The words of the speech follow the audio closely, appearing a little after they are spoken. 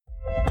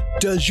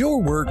Does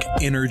your work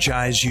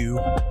energize you?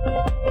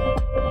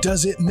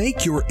 Does it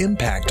make your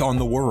impact on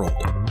the world?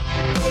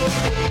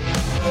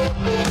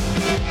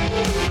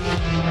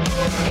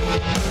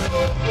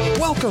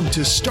 Welcome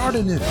to Start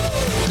Anew,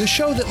 the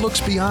show that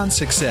looks beyond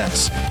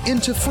success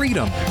into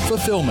freedom,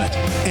 fulfillment,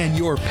 and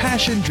your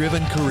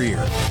passion-driven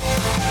career.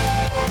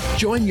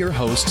 Join your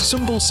host,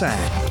 Sumbul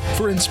Sang,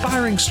 for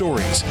inspiring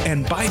stories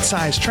and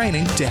bite-sized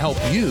training to help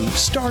you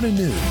start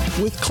anew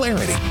with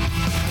clarity.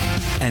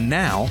 And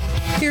now,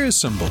 here is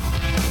Sumbul.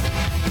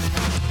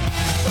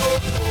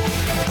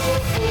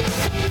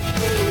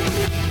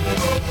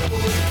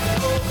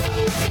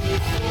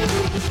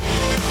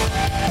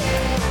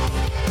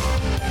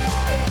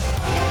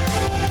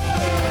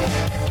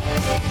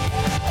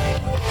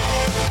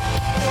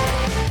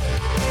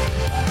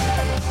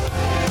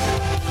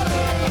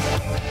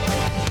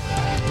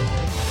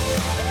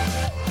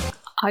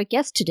 Our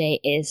guest today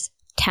is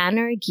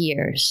Tanner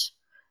Gears.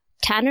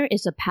 Tanner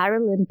is a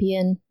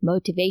Paralympian,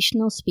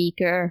 motivational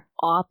speaker,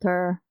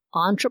 author,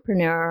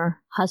 entrepreneur,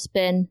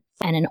 husband,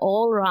 and an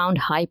all-around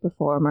high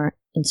performer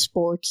in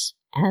sports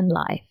and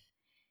life.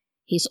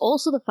 He's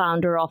also the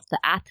founder of the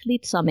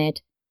Athlete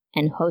Summit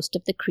and host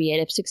of the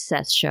Creative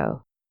Success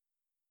Show.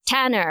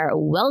 Tanner,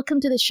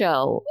 welcome to the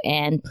show,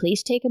 and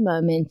please take a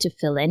moment to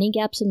fill any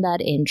gaps in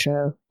that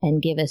intro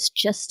and give us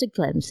just a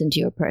glimpse into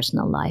your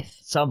personal life.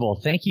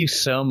 Sumbul, thank you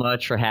so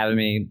much for having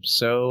me.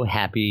 So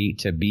happy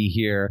to be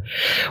here.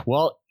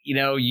 Well,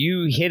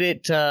 you hit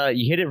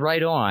it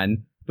right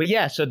on. But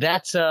yeah, so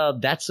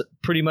that's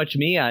pretty much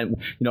me. I'm,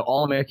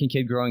 all American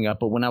kid growing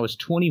up. But when I was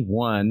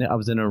 21, I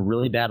was in a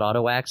really bad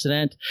auto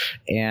accident,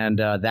 and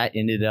that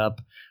ended up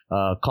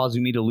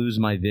causing me to lose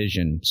my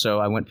vision. So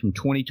I went from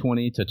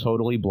 20/20 to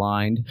totally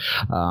blind.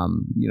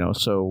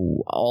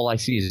 So all I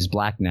see is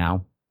black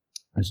now.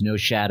 There's no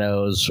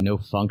shadows, no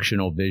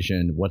functional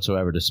vision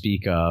whatsoever to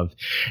speak of.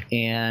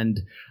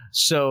 And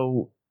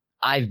so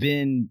I've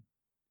been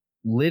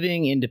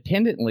living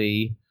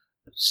independently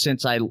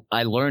since I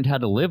learned how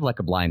to live like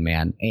a blind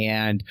man,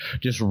 and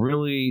just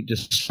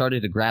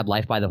started to grab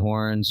life by the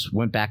horns,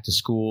 went back to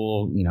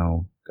school,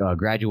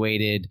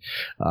 graduated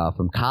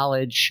from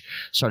college,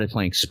 started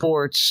playing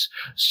sports,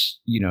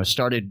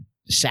 started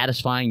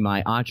satisfying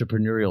my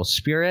entrepreneurial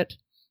spirit,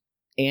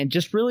 and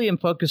just really am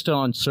focused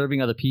on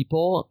serving other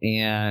people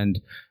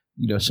and,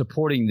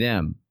 supporting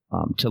them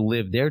to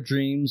live their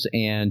dreams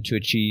and to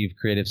achieve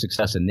creative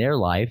success in their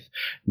life,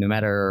 no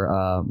matter,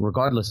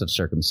 regardless of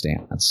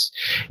circumstance.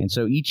 And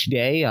so each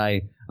day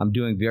I'm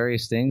doing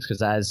various things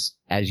because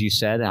as you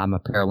said, I'm a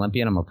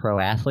Paralympian, I'm a pro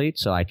athlete,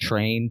 so I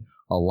train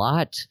a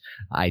lot.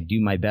 I do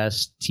my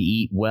best to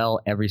eat well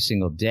every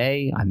single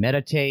day. I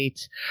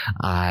meditate.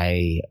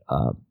 I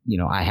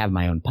have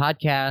my own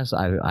podcast.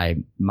 I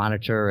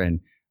monitor and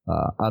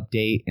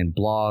update and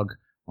blog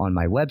on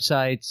my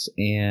websites.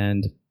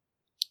 And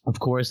of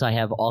course, I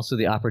have also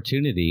the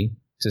opportunity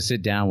to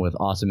sit down with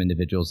awesome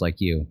individuals like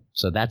you.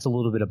 So that's a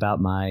little bit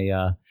about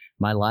my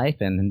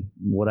life and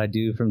what I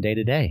do from day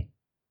to day.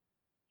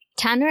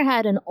 Tanner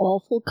had an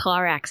awful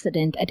car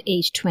accident at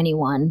age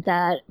 21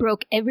 that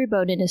broke every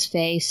bone in his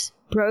face,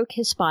 broke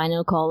his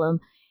spinal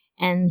column,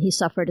 and he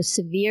suffered a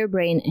severe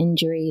brain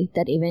injury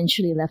that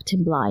eventually left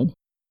him blind.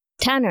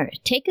 Tanner,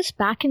 take us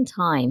back in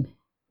time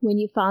when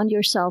you found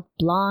yourself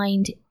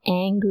blind,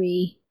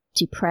 angry,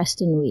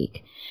 depressed, and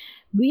weak.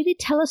 Really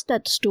tell us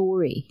that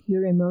story,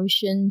 your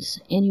emotions,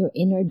 and your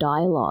inner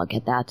dialogue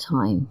at that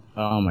time.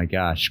 Oh my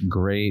gosh,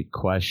 great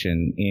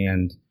question.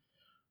 And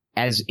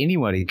as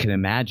anybody can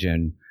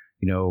imagine,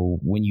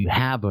 when you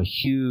have a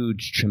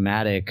huge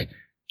traumatic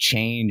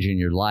change in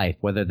your life,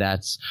 whether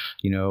that's,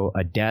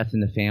 a death in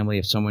the family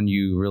of someone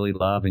you really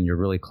love and you're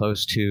really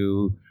close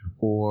to,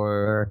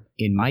 or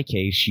in my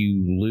case,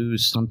 you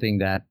lose something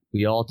that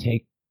we all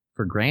take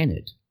for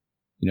granted,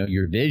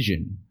 your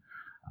vision.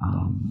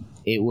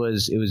 It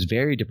was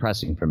very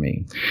depressing for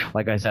me.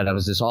 Like I said, I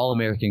was this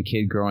all-American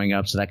kid growing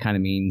up, so that kind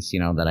of means,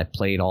 that I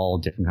played all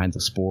different kinds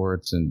of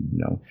sports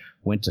and,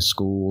 went to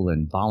school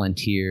and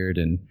volunteered,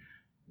 and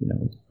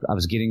I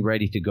was getting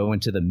ready to go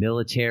into the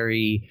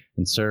military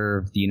and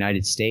serve the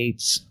United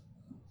States.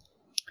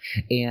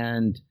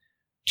 And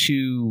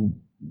to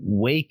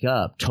wake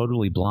up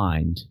totally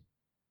blind,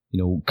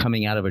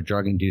 coming out of a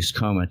drug-induced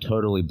coma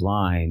totally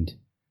blind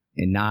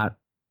and not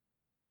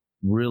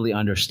really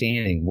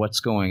understanding what's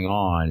going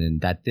on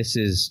and that this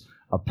is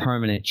a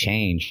permanent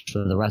change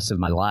for the rest of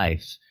my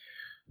life.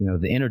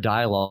 The inner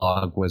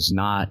dialogue was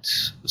not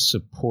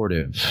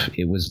supportive.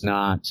 It was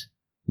not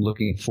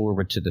looking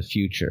forward to the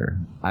future.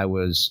 I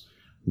was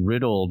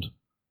riddled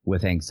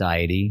with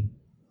anxiety,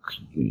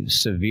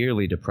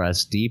 severely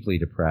depressed, deeply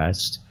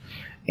depressed.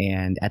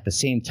 And at the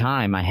same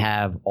time, I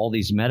have all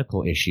these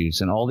medical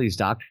issues and all these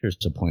doctor's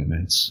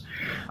appointments.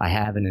 I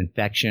have an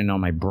infection on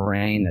my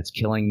brain that's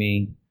killing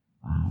me.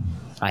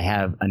 I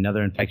have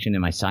another infection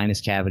in my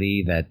sinus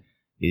cavity that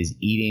is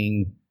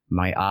eating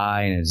my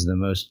eye and is the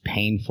most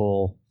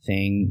painful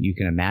thing you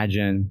can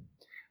imagine.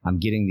 I'm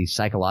getting these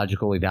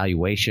psychological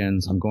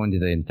evaluations. I'm going to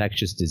the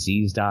infectious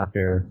disease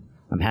doctor.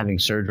 I'm having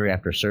surgery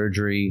after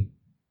surgery.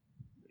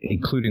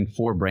 including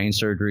 4 brain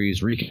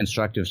surgeries,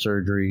 reconstructive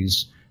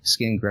surgeries,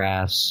 skin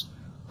grafts.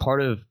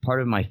 Part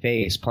of my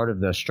face, part of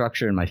the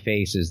structure in my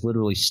face is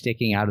literally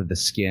sticking out of the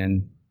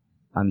skin.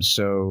 I'm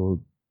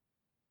so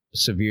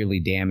severely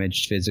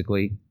damaged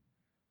physically,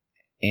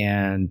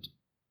 and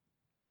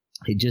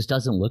it just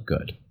doesn't look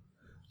good.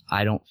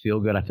 I don't feel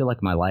good. I feel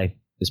like my life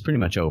is pretty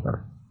much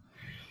over.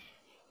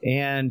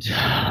 And,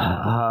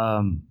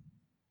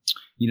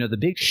 the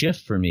big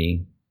shift for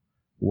me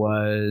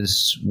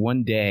was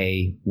one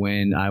day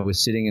when I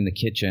was sitting in the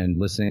kitchen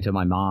listening to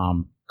my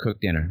mom cook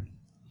dinner.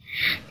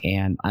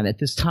 And I'm at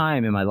this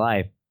time in my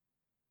life,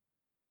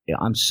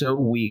 I'm so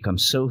weak. I'm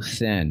so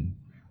thin.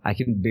 I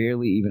can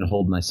barely even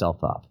hold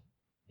myself up.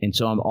 And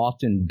so I'm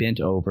often bent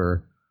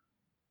over,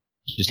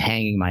 just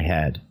hanging my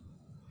head.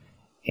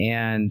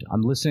 And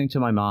I'm listening to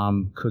my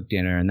mom cook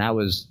dinner. And that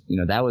was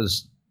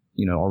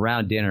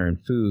around dinner and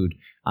food.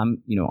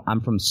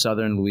 I'm from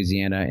Southern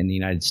Louisiana in the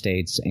United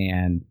States,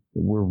 and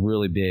we're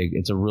really big.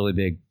 It's a really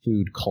big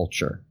food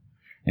culture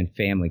and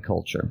family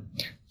culture.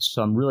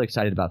 So I'm really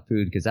excited about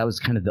food because that was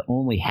kind of the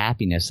only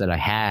happiness that I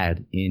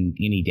had in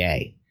any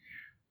day.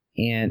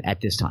 And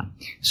at this time,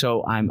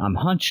 so I'm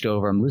hunched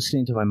over, I'm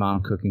listening to my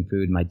mom cooking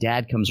food. My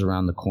dad comes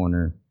around the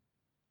corner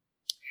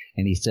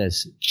and he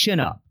says, "Chin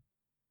up."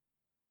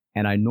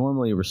 And I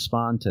normally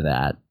respond to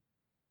that,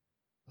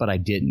 but I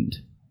didn't.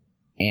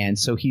 And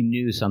so he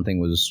knew something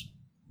was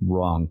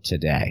wrong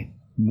today,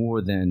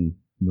 more than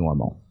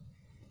normal.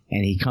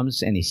 And he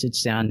comes and he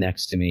sits down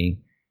next to me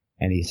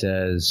and he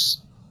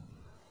says,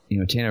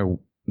 "Tanner,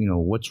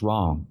 what's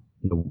wrong?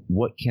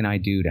 What can I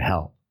do to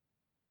help?"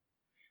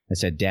 I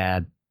said,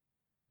 "Dad,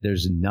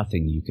 there's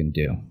nothing you can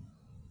do.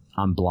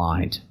 I'm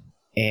blind.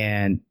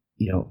 And,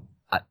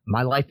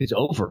 my life is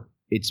over.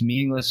 It's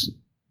meaningless.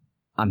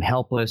 I'm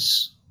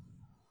helpless.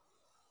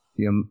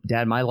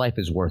 Dad, my life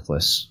is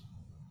worthless."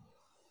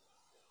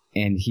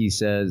 And he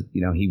says,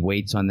 he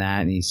waits on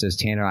that and he says,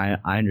 "Tanner,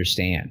 I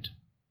understand.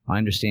 I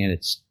understand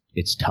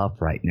it's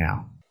tough right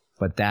now,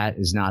 but that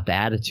is not the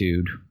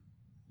attitude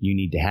you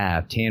need to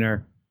have.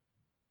 Tanner,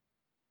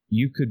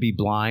 you could be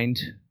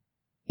blind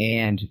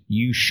and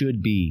you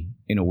should be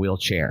in a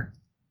wheelchair.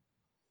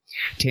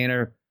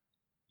 Tanner,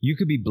 you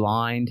could be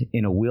blind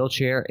in a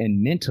wheelchair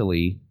and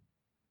mentally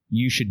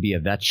you should be a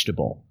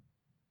vegetable.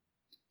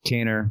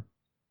 Tanner,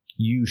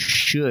 you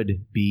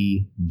should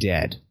be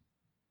dead."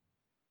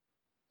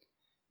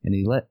 And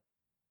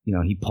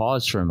he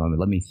paused for a moment.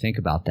 Let me think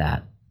about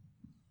that.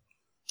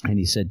 And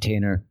he said,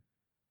 "Tanner,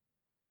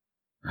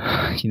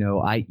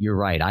 you're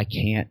right. I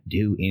can't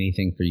do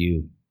anything for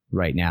you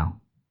right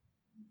now,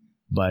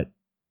 but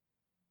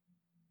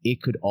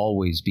it could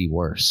always be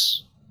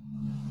worse."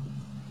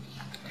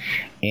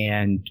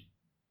 And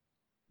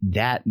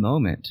that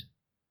moment,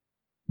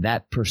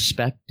 that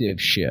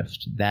perspective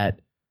shift, that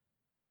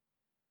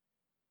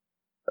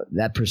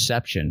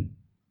perception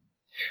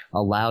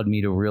allowed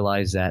me to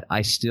realize that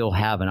I still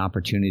have an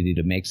opportunity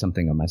to make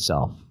something of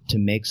myself, to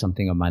make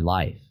something of my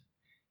life,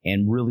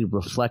 and really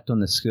reflect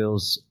on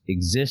the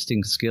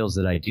existing skills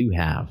that I do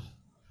have,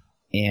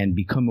 and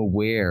become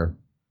aware,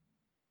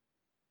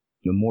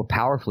 more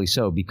powerfully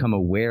so, become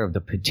aware of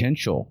the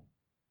potential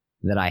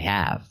that I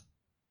have.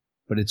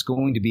 But it's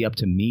going to be up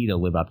to me to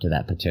live up to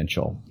that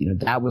potential.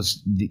 That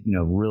was,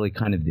 really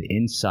kind of the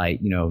insight,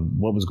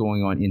 what was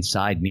going on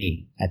inside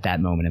me at that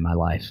moment in my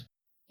life.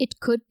 It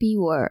could be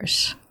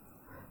worse.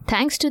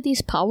 Thanks to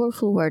these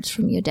powerful words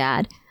from your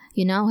dad,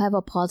 you now have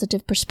a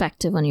positive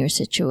perspective on your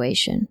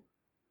situation.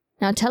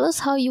 Now tell us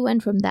how you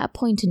went from that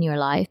point in your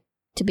life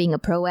to being a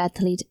pro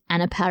athlete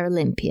and a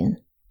Paralympian.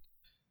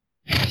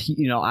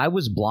 I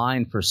was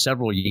blind for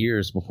several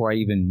years before I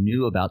even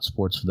knew about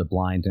sports for the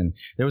blind. And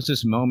there was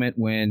this moment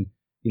when,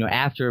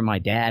 after my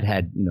dad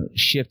had,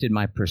 shifted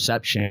my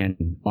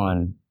perception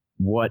on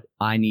what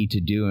I need to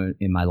do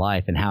in my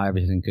life and how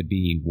everything could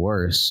be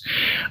worse,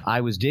 I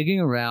was digging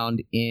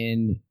around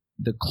in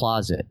the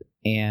closet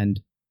and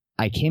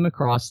I came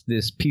across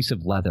this piece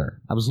of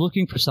leather. I was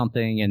looking for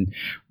something, and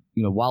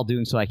while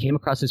doing so, I came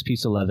across this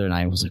piece of leather and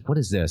I was like, "What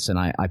is this?" And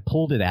I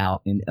pulled it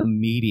out, and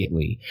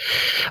immediately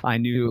I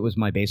knew it was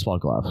my baseball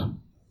glove.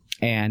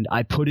 And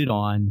I put it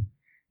on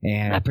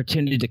and I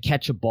pretended to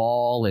catch a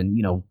ball and,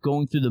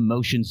 going through the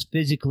motions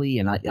physically,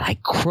 and I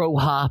crow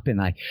hop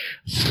and I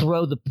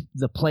throw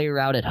the player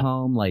out at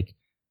home like,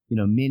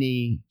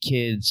 many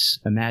kids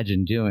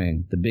imagine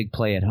doing the big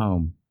play at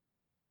home.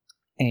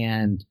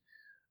 And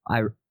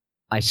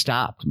I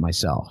stopped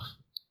myself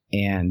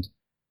and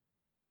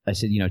I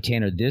said,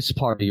 "Tanner, this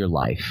part of your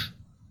life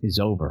is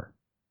over."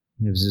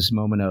 And it was this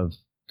moment of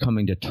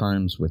coming to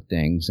terms with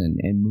things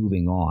and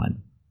moving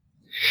on.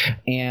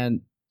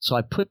 And so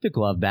I put the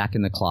glove back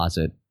in the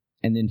closet,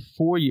 and then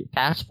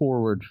fast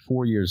forward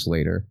 4 years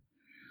later,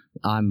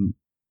 I'm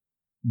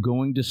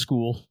going to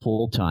school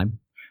full time.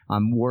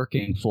 I'm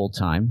working full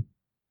time.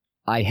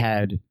 I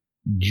had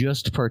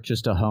just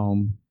purchased a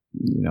home,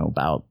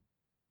 about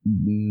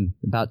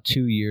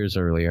 2 years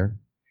earlier.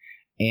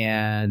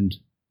 And,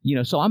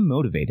 so I'm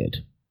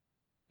motivated.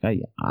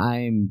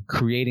 I'm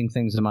creating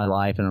things in my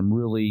life, and I'm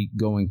really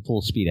going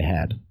full speed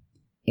ahead.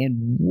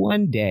 And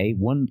one day,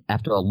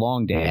 after a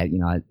long day,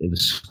 it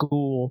was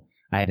school.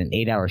 I had an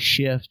 8-hour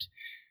shift.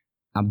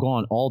 I'm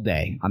gone all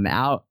day. I'm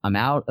out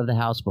of the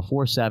house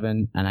before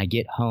 7, and I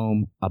get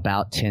home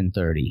about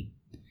 10:30.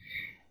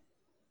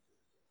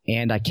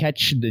 And I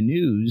catch the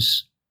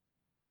news,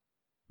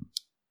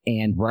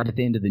 and right at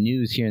the end of the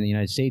news here in the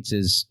United States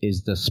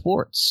is the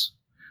sports.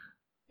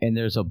 And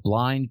there's a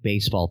blind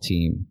baseball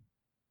team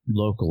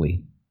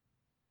locally.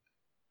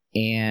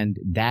 And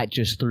that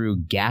just threw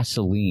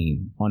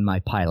gasoline on my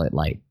pilot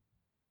light,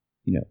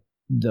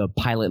 the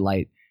pilot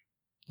light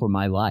for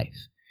my life.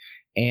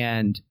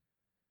 And,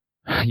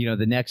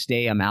 the next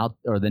day I'm out,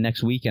 or the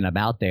next weekend I'm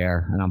out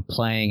there and I'm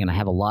playing, and I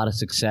have a lot of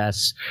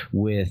success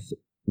with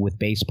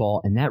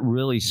baseball. And that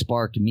really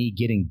sparked me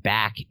getting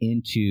back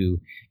into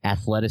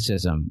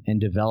athleticism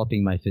and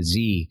developing my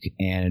physique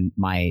and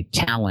my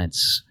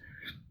talents.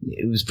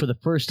 It was for the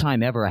first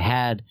time ever I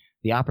had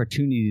the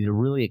opportunity to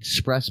really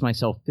express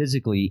myself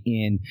physically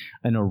in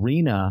an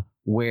arena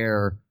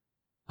where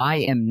I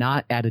am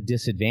not at a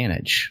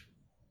disadvantage.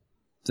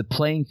 The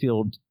playing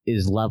field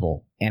is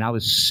level, and I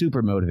was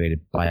super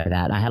motivated by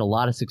that. I had a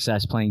lot of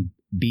success playing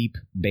beep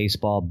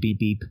baseball,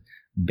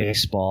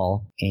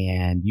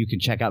 and you can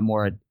check out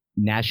more at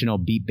National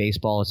Beep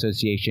Baseball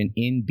Association,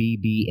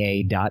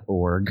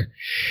 nbba.org,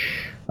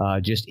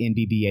 just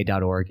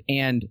nbba.org.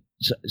 And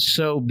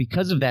so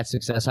because of that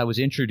success, I was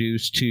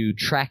introduced to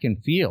track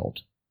and field.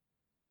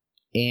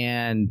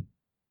 And,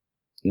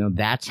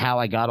 that's how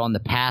I got on the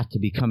path to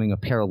becoming a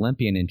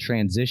Paralympian and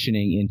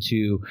transitioning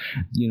into,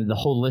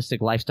 the holistic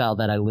lifestyle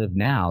that I live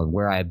now,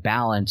 where I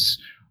balance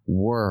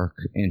work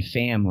and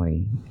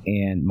family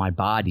and my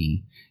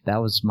body.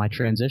 That was my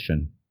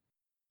transition.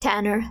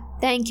 Tanner,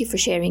 thank you for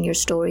sharing your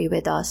story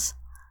with us.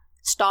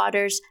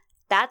 Starters,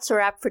 that's a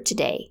wrap for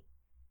today.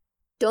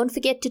 Don't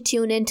forget to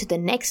tune in to the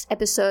next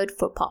episode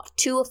for part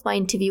 2 of my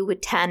interview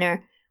with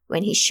Tanner,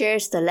 when he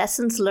shares the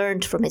lessons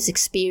learned from his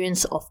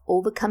experience of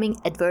overcoming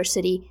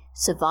adversity,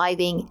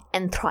 surviving,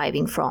 and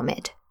thriving from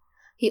it.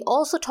 He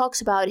also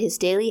talks about his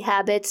daily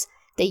habits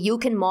that you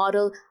can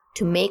model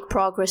to make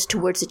progress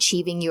towards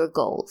achieving your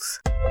goals.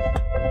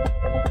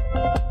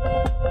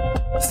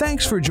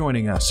 Thanks for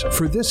joining us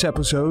for this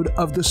episode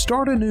of the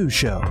Start Anew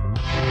Show.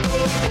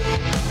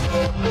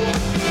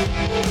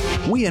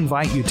 We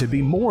invite you to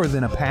be more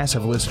than a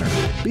passive listener.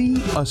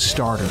 Be a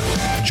starter.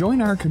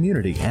 Join our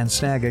community and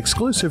snag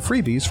exclusive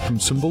freebies from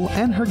Symbol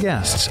and her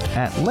guests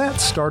at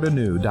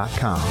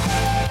letstartanew.com.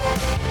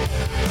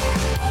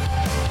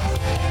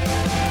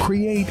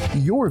 Create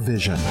your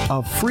vision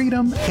of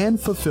freedom and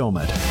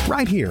fulfillment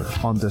right here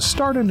on the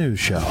Start Anew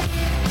Show.